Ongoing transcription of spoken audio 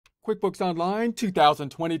QuickBooks Online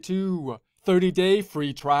 2022 30-day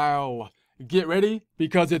free trial. Get ready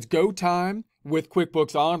because it's go time with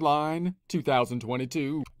QuickBooks Online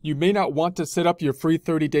 2022. You may not want to set up your free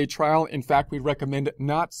 30-day trial. In fact, we recommend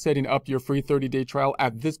not setting up your free 30-day trial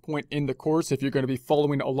at this point in the course if you're going to be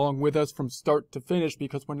following along with us from start to finish,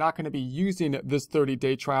 because we're not going to be using this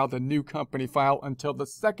 30-day trial, the new company file, until the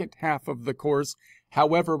second half of the course.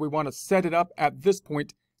 However, we want to set it up at this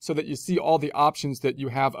point so that you see all the options that you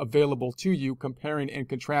have available to you, comparing and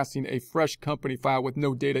contrasting a fresh company file with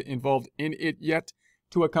no data involved in it yet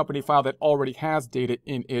to a company file that already has data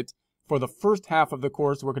in it. For the first half of the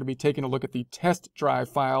course, we're going to be taking a look at the test drive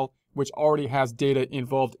file, which already has data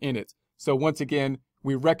involved in it. So once again,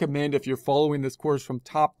 we recommend, if you're following this course from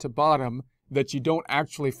top to bottom, that you don't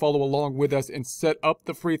actually follow along with us and set up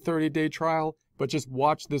the free 30-day trial, but just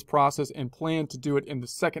watch this process and plan to do it in the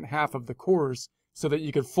second half of the course, so that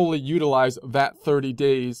you can fully utilize that 30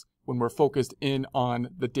 days when we're focused in on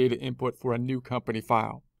the data input for a new company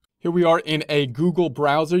file. Here we are in a Google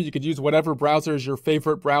browser. You could use whatever browser is your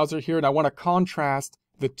favorite browser here. And I want to contrast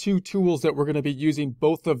the two tools that we're going to be using,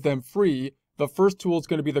 both of them free. The first tool is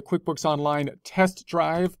going to be the QuickBooks Online test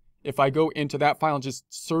drive. If I go into that file and just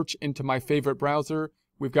search into my favorite browser,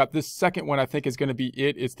 we've got this second one I think is going to be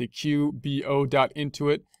it. It's the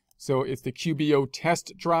QBO.intuit. So it's the QBO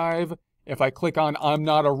test drive. If I click on I'm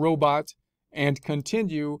not a robot and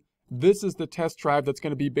continue, this is the test drive that's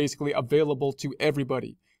going to be basically available to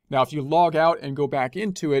everybody. Now, if you log out and go back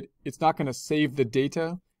into it, it's not going to save the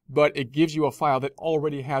data, but it gives you a file that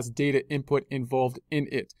already has data input involved in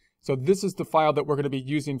it. So this is the file that we're going to be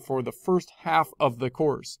using for the first half of the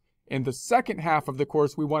course. In the second half of the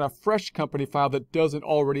course, we want a fresh company file that doesn't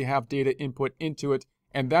already have data input into it,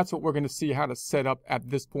 and that's what we're going to see how to set up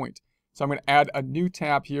at this point. So I'm going to add a new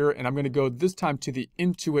tab here, and I'm going to go this time to the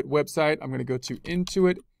Intuit website. I'm going to go to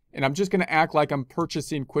Intuit, and I'm just going to act like I'm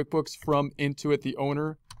purchasing QuickBooks from Intuit, the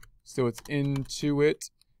owner. So it's Intuit.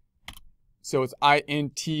 So it's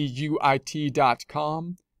intuit.com.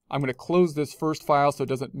 I'm going to close this first file so it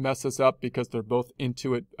doesn't mess us up, because they're both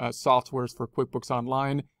Intuit softwares for QuickBooks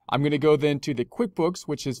Online. I'm going to go then to the QuickBooks,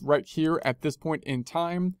 which is right here at this point in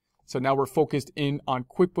time. So now we're focused in on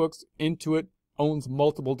QuickBooks. Intuit owns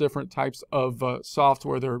multiple different types of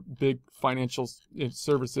software. They're big financial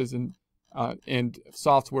services and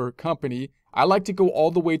software company. I like to go all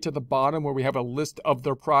the way to the bottom where we have a list of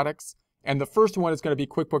their products. And the first one is going to be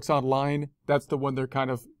QuickBooks Online. That's the one they're kind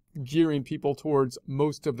of gearing people towards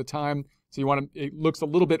most of the time. So you want to, it looks a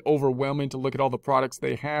little bit overwhelming to look at all the products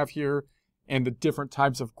they have here and the different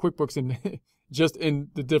types of QuickBooks, and just in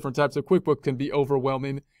the different types of QuickBooks can be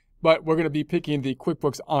overwhelming. But we're going to be picking the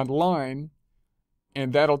QuickBooks Online,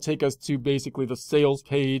 and that'll take us to basically the sales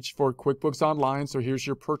page for QuickBooks Online. So here's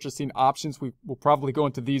your purchasing options. We will probably go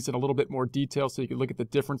into these in a little bit more detail so you can look at the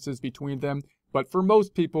differences between them. But for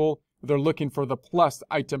most people, they're looking for the plus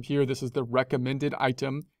item here. This is the recommended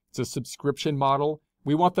item. It's a subscription model.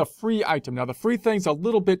 We want the free item. Now, the free thing's a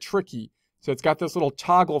little bit tricky. So it's got this little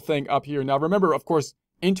toggle thing up here. Now, remember, of course,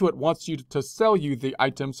 Intuit wants you to sell you the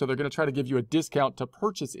item, so they're going to try to give you a discount to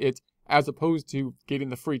purchase it, as opposed to getting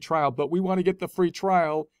the free trial. But we want to get the free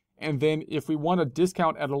trial, and then if we want a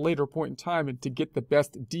discount at a later point in time and to get the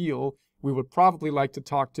best deal, we would probably like to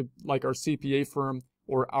talk to like our CPA firm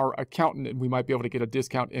or our accountant, and we might be able to get a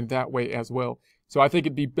discount in that way as well. So I think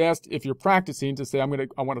it'd be best if you're practicing to say, I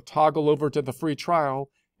want to toggle over to the free trial,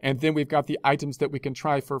 and then we've got the items that we can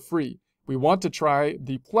try for free. We want to try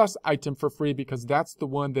the plus item for free because that's the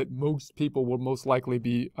one that most people will most likely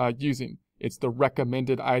be using. It's the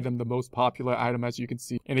recommended item, the most popular item, as you can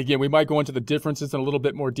see. And again, we might go into the differences in a little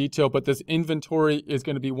bit more detail, but this inventory is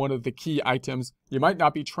going to be one of the key items. You might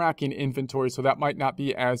not be tracking inventory, so that might not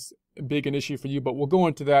be as big an issue for you, but we'll go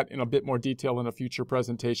into that in a bit more detail in a future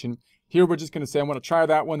presentation. Here, we're just going to say, I want to try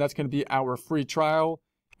that one. That's going to be our free trial.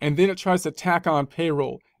 And then it tries to tack on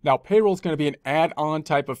payroll. Now, payroll is going to be an add-on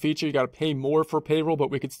type of feature. You got to pay more for payroll, but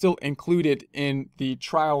we could still include it in the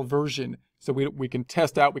trial version. So we can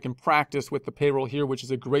test out, we can practice with the payroll here, which is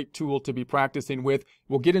a great tool to be practicing with.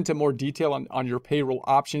 We'll get into more detail on your payroll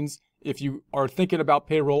options. If you are thinking about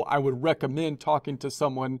payroll, I would recommend talking to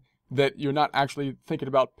someone that you're not actually thinking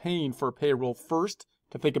about paying for payroll first,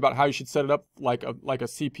 to think about how you should set it up like a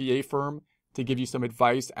CPA firm to give you some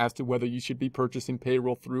advice as to whether you should be purchasing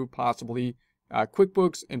payroll through possibly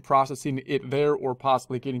QuickBooks and processing it there, or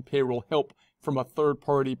possibly getting payroll help from a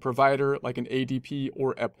third-party provider like an ADP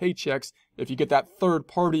or a Paychex. If you get that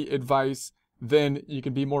third-party advice, then you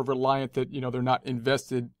can be more reliant that they're not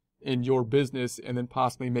invested in your business and then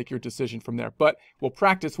possibly make your decision from there. But we'll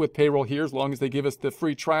practice with payroll here as long as they give us the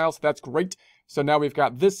free trial. So that's great. So now we've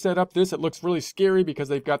got this set up. It looks really scary because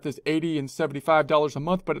they've got this $80 and $75 a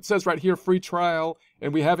month, but it says right here, free trial,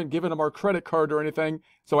 and we haven't given them our credit card or anything.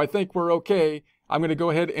 So I think we're okay. I'm going to go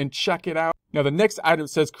ahead and check it out. Now the next item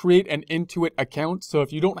says create an Intuit account. So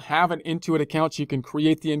if you don't have an Intuit account, you can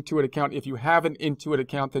create the Intuit account. If you have an Intuit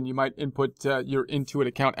account, then you might input your Intuit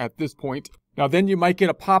account at this point. Now then you might get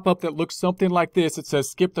a pop-up that looks something like this. It says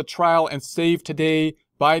skip the trial and save today.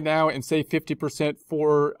 Buy now and save 50%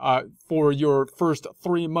 for your first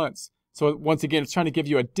 3 months. So once again, it's trying to give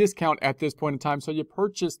you a discount at this point in time. So you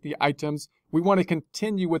purchase the items. We want to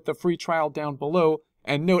continue with the free trial down below.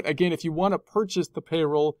 And note, again, if you want to purchase the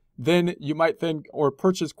payroll, then you might then, or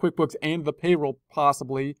purchase QuickBooks and the payroll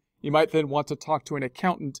possibly, you might then want to talk to an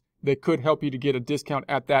accountant that could help you to get a discount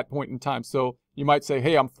at that point in time. So you might say,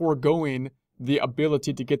 hey, I'm foregoing the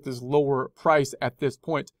ability to get this lower price at this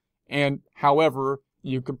point. And however,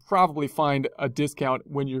 you can probably find a discount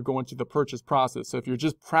when you're going through the purchase process. So if you're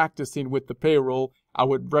just practicing with the payroll, I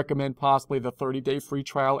would recommend possibly the 30-day free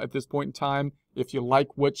trial at this point in time. If you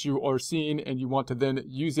like what you are seeing and you want to then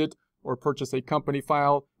use it or purchase a company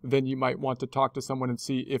file, then you might want to talk to someone and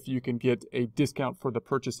see if you can get a discount for the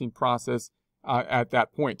purchasing process at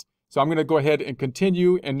that point. So I'm going to go ahead and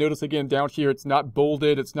continue, and notice again down here it's not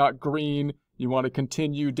bolded, it's not green. You want to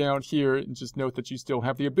continue down here and just note that you still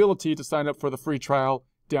have the ability to sign up for the free trial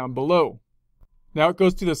down below. Now it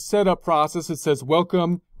goes through the setup process. It says,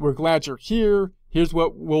 welcome, we're glad you're here. Here's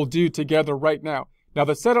what we'll do together right now. Now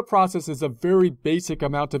the setup process is a very basic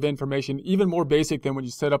amount of information, even more basic than when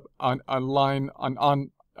you set up on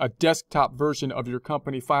a desktop version of your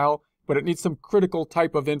company file, but it needs some critical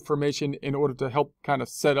type of information in order to help kind of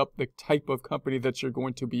set up the type of company that you're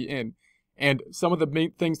going to be in. And some of the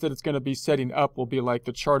main things that it's going to be setting up will be like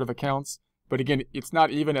the chart of accounts. But again, it's not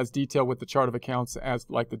even as detailed with the chart of accounts as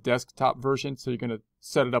like the desktop version. So you're going to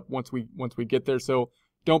set it up once we get there. So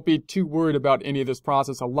don't be too worried about any of this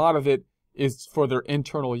process. A lot of it is for their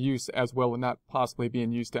internal use as well and not possibly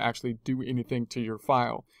being used to actually do anything to your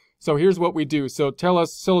file. So here's what we do. So tell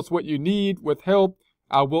us what you need with help.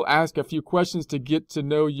 We'll ask a few questions to get to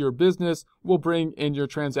know your business. We'll bring in your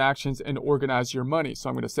transactions and organize your money. So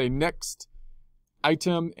I'm going to say next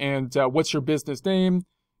item and what's your business name.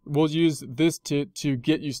 We'll use this to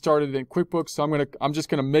get you started in QuickBooks. So I'm just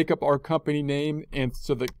gonna make up our company name, and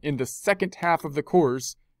so that in the second half of the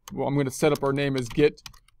course, well, I'm gonna set up our name as Get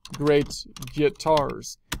Great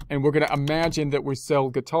Guitars, and we're gonna imagine that we sell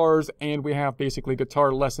guitars and we have basically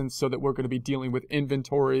guitar lessons, so that we're gonna be dealing with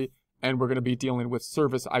inventory and we're gonna be dealing with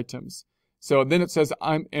service items. So then it says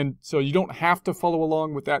and so you don't have to follow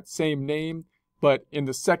along with that same name, but in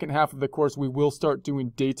the second half of the course, we will start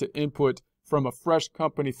doing data input from a fresh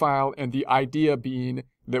company file, and the idea being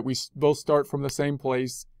that we both start from the same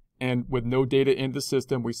place, and with no data in the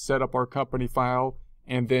system, we set up our company file,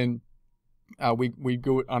 and then we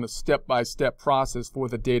go on a step-by-step process for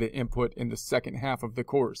the data input in the second half of the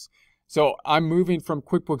course. So I'm moving from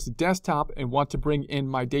QuickBooks Desktop and want to bring in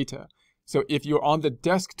my data. So if you're on the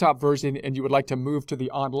desktop version and you would like to move to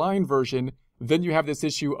the online version, then you have this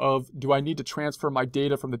issue of, do I need to transfer my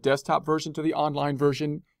data from the desktop version to the online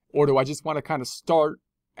version? Or do I just want to kind of start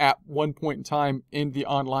at one point in time in the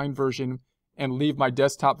online version and leave my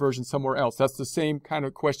desktop version somewhere else? That's the same kind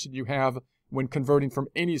of question you have when converting from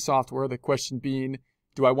any software. The question being,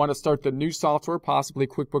 do I want to start the new software, possibly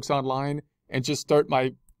QuickBooks Online, and just start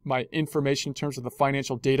my information in terms of the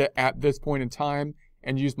financial data at this point in time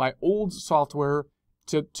and use my old software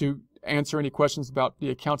to answer any questions about the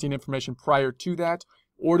accounting information prior to that?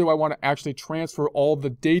 Or do I want to actually transfer all the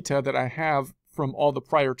data that I have from all the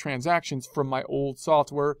prior transactions from my old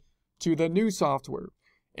software to the new software?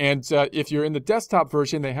 And if you're in the desktop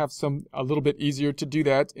version, they have a little bit easier to do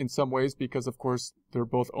that in some ways, because of course they're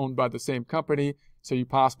both owned by the same company. So you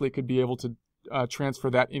possibly could be able to transfer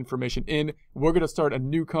that information in. We're going to start a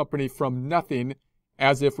new company from nothing,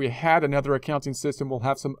 as if we had another accounting system. We'll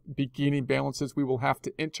have some beginning balances we will have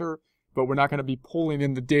to enter, but we're not going to be pulling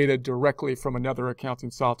in the data directly from another accounting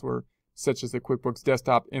software, such as the QuickBooks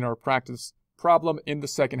Desktop, in our practice problem in the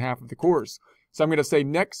second half of the course. So I'm going to say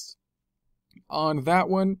next on that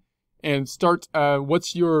one and start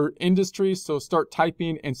what's your industry. So start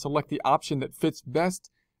typing and select the option that fits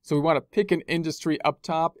best. So we want to pick an industry up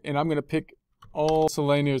top, and I'm going to pick all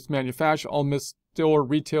miscellaneous manufacturers, all store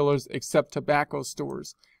retailers except tobacco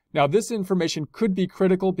stores. Now this information could be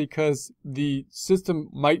critical because the system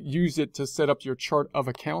might use it to set up your chart of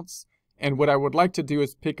accounts. And what I would like to do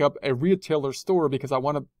is pick up a retailer store, because I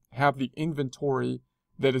want to have the inventory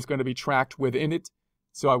that is going to be tracked within it.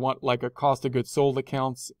 So I want like a cost of goods sold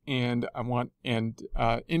accounts, and I want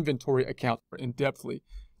inventory account in depthly.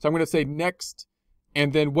 So I'm going to say next,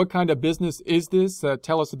 and then what kind of business is this?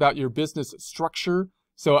 Tell us about your business structure.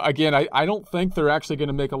 So again, I don't think they're actually going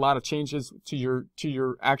to make a lot of changes to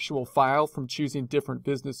your actual file from choosing different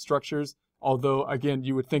business structures. Although again,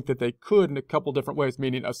 you would think that they could in a couple different ways,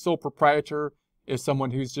 meaning a sole proprietor is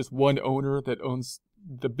someone who's just one owner that owns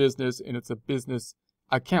the business and it's a business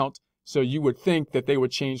account. So you would think that they would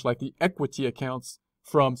change like the equity accounts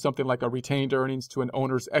from something like a retained earnings to an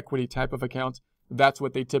owner's equity type of account. That's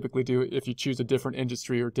what they typically do if you choose a different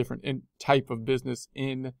industry or different type of business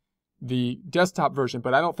in the desktop version.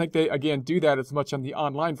 But I don't think they, again, do that as much on the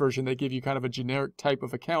online version. They give you kind of a generic type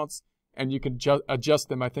of accounts and you can adjust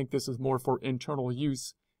them. I think this is more for internal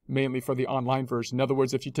use, mainly for the online version. In other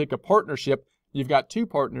words, if you take a partnership, you've got two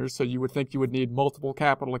partners, so you would think you would need multiple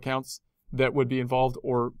capital accounts that would be involved,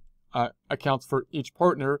 or accounts for each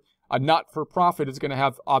partner. A not-for-profit is going to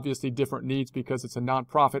have obviously different needs because it's a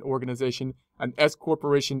nonprofit organization. An S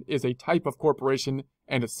corporation is a type of corporation,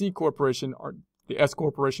 and a C corporation, or the S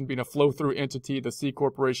corporation being a flow-through entity, the C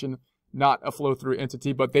corporation not a flow-through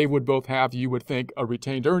entity, but they would both have, you would think, a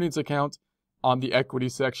retained earnings account on the equity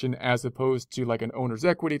section as opposed to like an owner's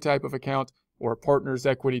equity type of account or a partner's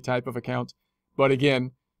equity type of account. But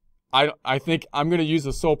again, I think I'm going to use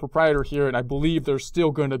a sole proprietor here, and I believe they're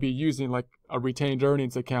still going to be using like a retained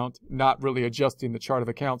earnings account, not really adjusting the chart of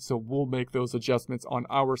accounts. So we'll make those adjustments on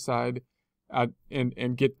our side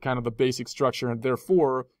and get kind of the basic structure. And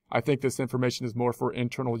therefore, I think this information is more for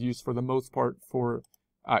internal use for the most part for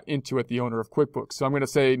Intuit, the owner of QuickBooks. So I'm going to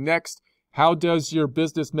say next, how does your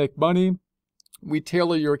business make money? We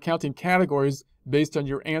tailor your accounting categories based on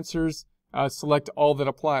your answers. Select all that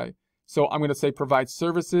apply. So I'm going to say provide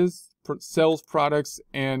services, sells products,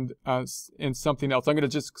 and something else. I'm going to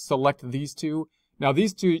just select these two. Now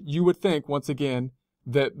these two, you would think, once again,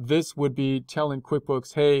 that this would be telling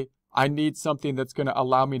QuickBooks, hey, I need something that's going to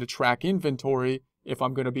allow me to track inventory if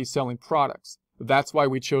I'm going to be selling products. That's why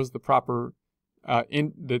we chose the proper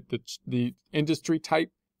the industry type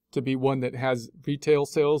to be one that has retail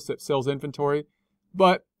sales, that sells inventory.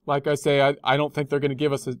 But like I say, I don't think they're going to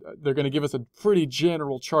give us a pretty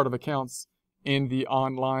general chart of accounts in the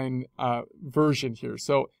online version here.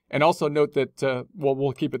 So, and also note that well,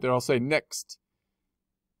 we'll keep it there. I'll say next,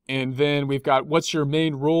 and then we've got what's your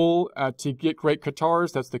main role to Get Great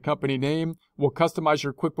Guitars. That's the company name. We'll customize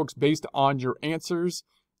your QuickBooks based on your answers.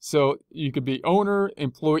 So you could be owner,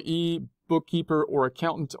 employee, bookkeeper, or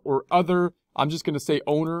accountant, or other. I'm just going to say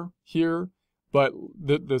owner here. But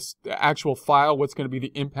the actual file, what's going to be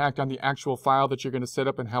the impact on the actual file that you're going to set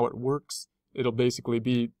up and how it works, it'll basically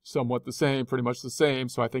be somewhat the same, pretty much the same.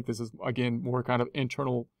 So I think this is, again, more kind of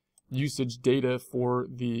internal usage data for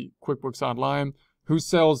the QuickBooks Online. Who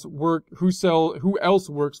else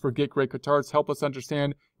works for Get Great Guitars? Help us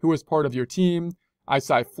understand who is part of your team. I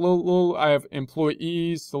have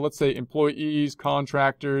employees. So let's say employees,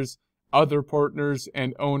 contractors, other partners,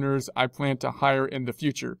 and owners I plan to hire in the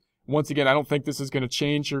future. Once again, I don't think this is going to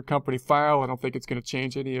change your company file. I don't think it's going to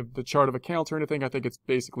change any of the chart of accounts or anything. I think it's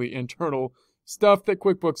basically internal stuff that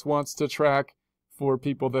QuickBooks wants to track for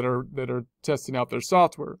people that are testing out their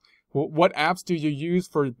software. Well, what apps do you use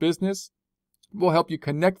for business? We'll help you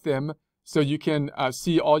connect them so you can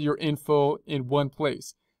see all your info in one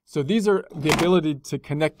place. So these are the ability to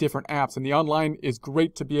connect different apps, and the online is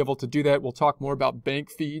great to be able to do that. We'll talk more about bank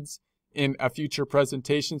feeds in a future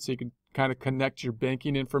presentation, so you can kind of connect your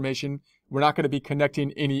banking information. We're not going to be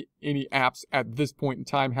connecting any apps at this point in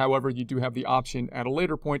time. However, you do have the option at a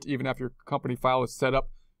later point, even after your company file is set up,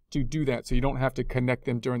 to do that. So you don't have to connect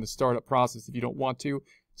them during the startup process if you don't want to.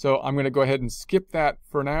 So I'm going to go ahead and skip that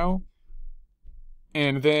for now.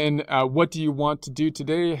 And then what do you want to do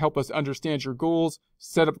today? Help us understand your goals.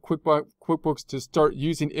 Set up QuickBooks to start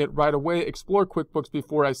using it right away. Explore QuickBooks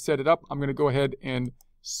before I set it up. I'm going to go ahead and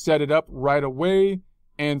set it up right away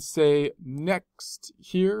and say next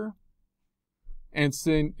here. And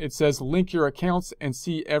it says link your accounts and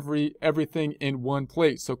see everything in one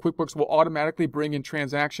place. So QuickBooks will automatically bring in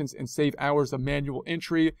transactions and save hours of manual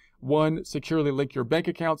entry. 1, securely link your bank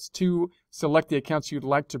accounts. 2, select the accounts you'd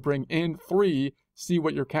like to bring in. 3, see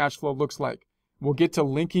what your cash flow looks like. We'll get to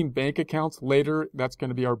linking bank accounts later. That's going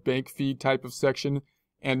to be our bank feed type of section.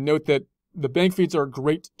 And note that the bank feeds are a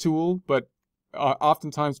great tool, but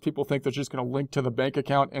oftentimes people think they're just going to link to the bank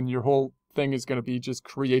account and your whole thing is going to be just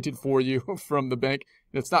created for you from the bank.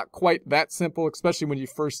 And it's not quite that simple, especially when you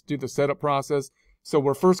first do the setup process. So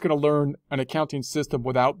we're first going to learn an accounting system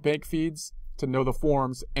without bank feeds to know the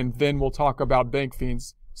forms, and then we'll talk about bank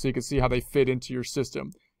feeds so you can see how they fit into your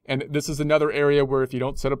system. And this is another area where if you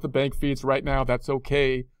don't set up the bank feeds right now, that's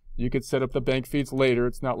okay. You could set up the bank feeds later.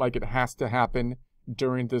 It's not like it has to happen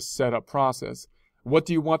during this setup process. What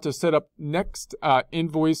do you want to set up next?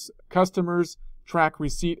 Invoice customers, track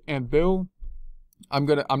receipt and bill. I'm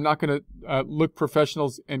not gonna look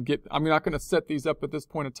professionals and I'm not gonna set these up at this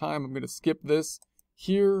point in time. I'm gonna skip this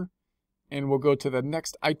here, and we'll go to the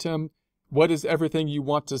next item. What is everything you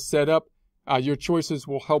want to set up? Your choices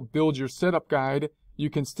will help build your setup guide. You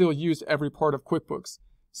can still use every part of QuickBooks.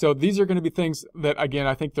 So these are going to be things that, again,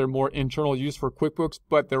 I think they're more internal use for QuickBooks,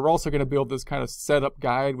 but they're also going to build this kind of setup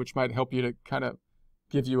guide, which might help you to kind of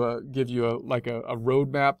give you a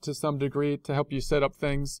roadmap to some degree to help you set up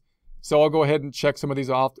things. So I'll go ahead and check some of these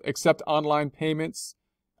off. Accept online payments.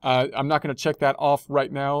 I'm not going to check that off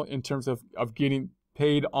right now in terms of getting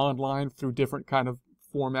paid online through different kind of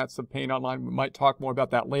formats of paying online. We might talk more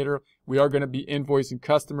about that later. We are going to be invoicing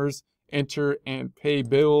customers, enter and pay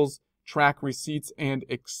bills, track receipts and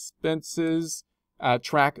expenses,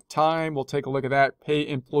 track time. We'll take a look at that. Pay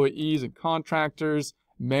employees and contractors,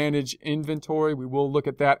 manage inventory. We will look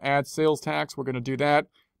at that. Add sales tax. We're going to do that.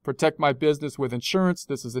 Protect my business with insurance.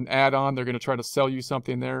 This is an add-on. They're going to try to sell you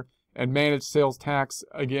something there. And manage sales tax.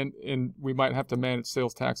 Again, and we might have to manage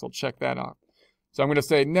sales tax. I'll check that off. So I'm going to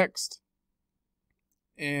say next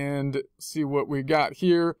and see what we got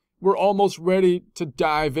here. We're almost ready to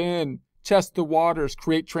dive in. Test the waters,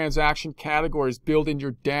 create transaction categories, building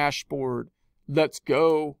your dashboard. Let's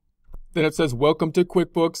go. Then it says, welcome to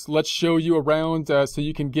QuickBooks. Let's show you around so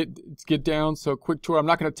you can get down. So quick tour. I'm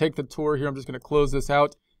not going to take the tour here. I'm just going to close this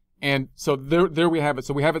out. And so there we have it.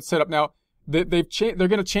 So we have it set up now. They're going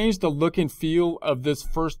to change the look and feel of this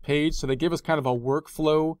first page. So they give us kind of a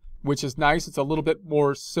workflow, which is nice. It's a little bit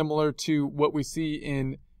more similar to what we see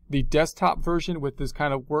in the desktop version with this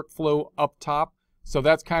kind of workflow up top. So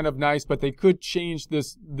that's kind of nice, but they could change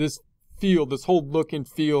this feel, this whole look and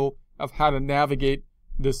feel of how to navigate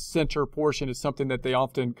this center portion is something that they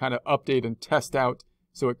often kind of update and test out.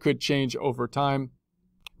 So it could change over time.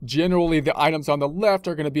 Generally, the items on the left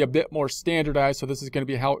are going to be a bit more standardized. So this is going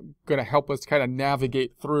to be going to help us kind of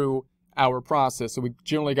navigate through our process. So we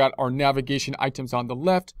generally got our navigation items on the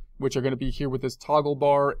left, which are going to be here with this toggle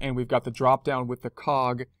bar. And we've got the drop down with the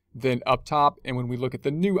cog then up top. And when we look at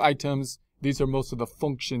the new items, these are most of the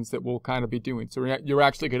functions that we'll kind of be doing. So you're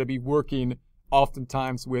actually going to be working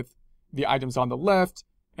oftentimes with the items on the left,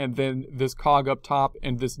 and then this cog up top,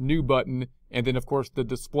 and this new button, and then of course the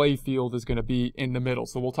display field is going to be in the middle.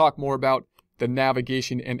 So we'll talk more about the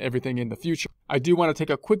navigation and everything in the future. I do want to take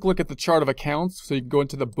a quick look at the chart of accounts. So you can go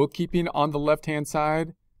into the bookkeeping on the left-hand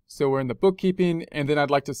side. So we're in the bookkeeping, and then I'd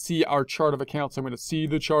like to see our chart of accounts. I'm going to see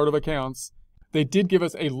the chart of accounts. They did give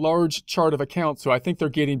us a large chart of accounts, so I think they're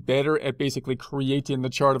getting better at basically creating the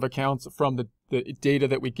chart of accounts from the data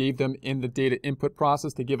that we gave them in the data input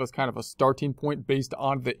process to give us kind of a starting point based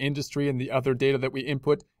on the industry and the other data that we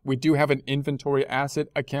input. We do have an inventory asset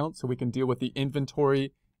account, so we can deal with the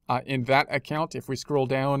inventory in that account. If we scroll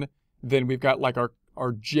down, then we've got like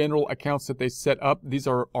our general accounts that they set up. These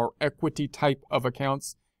are our equity type of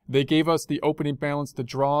accounts. They gave us the opening balance, the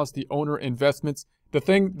draws, the owner investments. The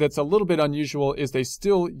thing that's a little bit unusual is they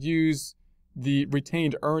still use the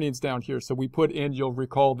retained earnings down here. So we put in, you'll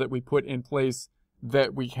recall that we put in place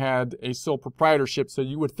that we had a sole proprietorship. So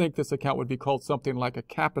you would think this account would be called something like a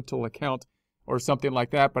capital account or something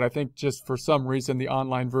like that. But I think just for some reason, the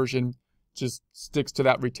online version just sticks to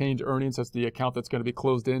that retained earnings as the account that's going to be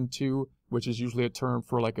closed into, which is usually a term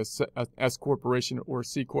for like a S corporation or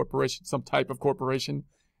C corporation, some type of corporation.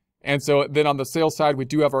 And so then on the sales side, we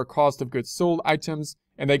do have our cost of goods sold items,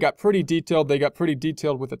 and they got pretty detailed. They got pretty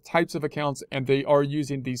detailed with the types of accounts, and they are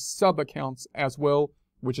using these sub accounts as well,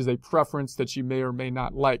 which is a preference that you may or may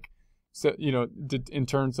not like. So, you know, in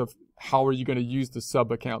terms of how are you going to use the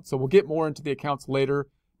sub account. So we'll get more into the accounts later,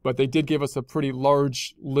 but they did give us a pretty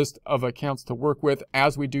large list of accounts to work with.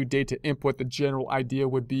 As we do data input, the general idea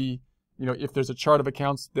would be, you know, if there's a chart of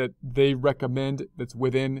accounts that they recommend that's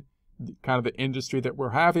within kind of the industry that we're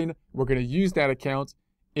having, we're going to use that account.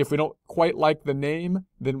 If we don't quite like the name,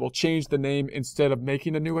 then we'll change the name instead of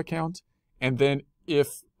making a new account. And then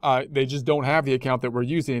if they just don't have the account that we're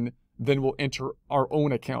using, then we'll enter our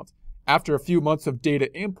own account. After a few months of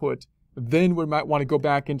data input, then we might want to go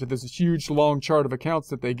back into this huge long chart of accounts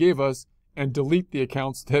that they gave us and delete the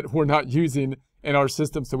accounts that we're not using in our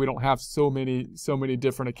system, so we don't have so many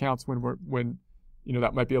different accounts when you know,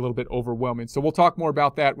 that might be a little bit overwhelming. So we'll talk more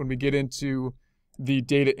about that when we get into the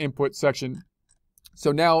data input section.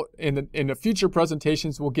 So now in the future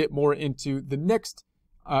presentations, we'll get more into the next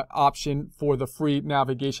option for the free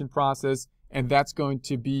navigation process. and that's going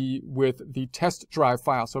to be with the test drive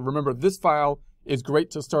file. So remember, this file is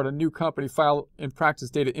great to start a new company file and practice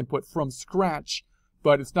data input from scratch,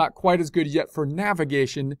 but it's not quite as good yet for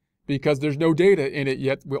navigation because there's no data in it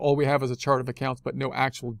yet. All we have is a chart of accounts, but no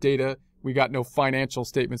actual data. We got no financial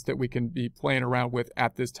statements that we can be playing around with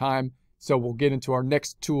at this time. So we'll get into our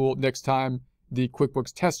next tool next time, the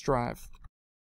QuickBooks Test Drive.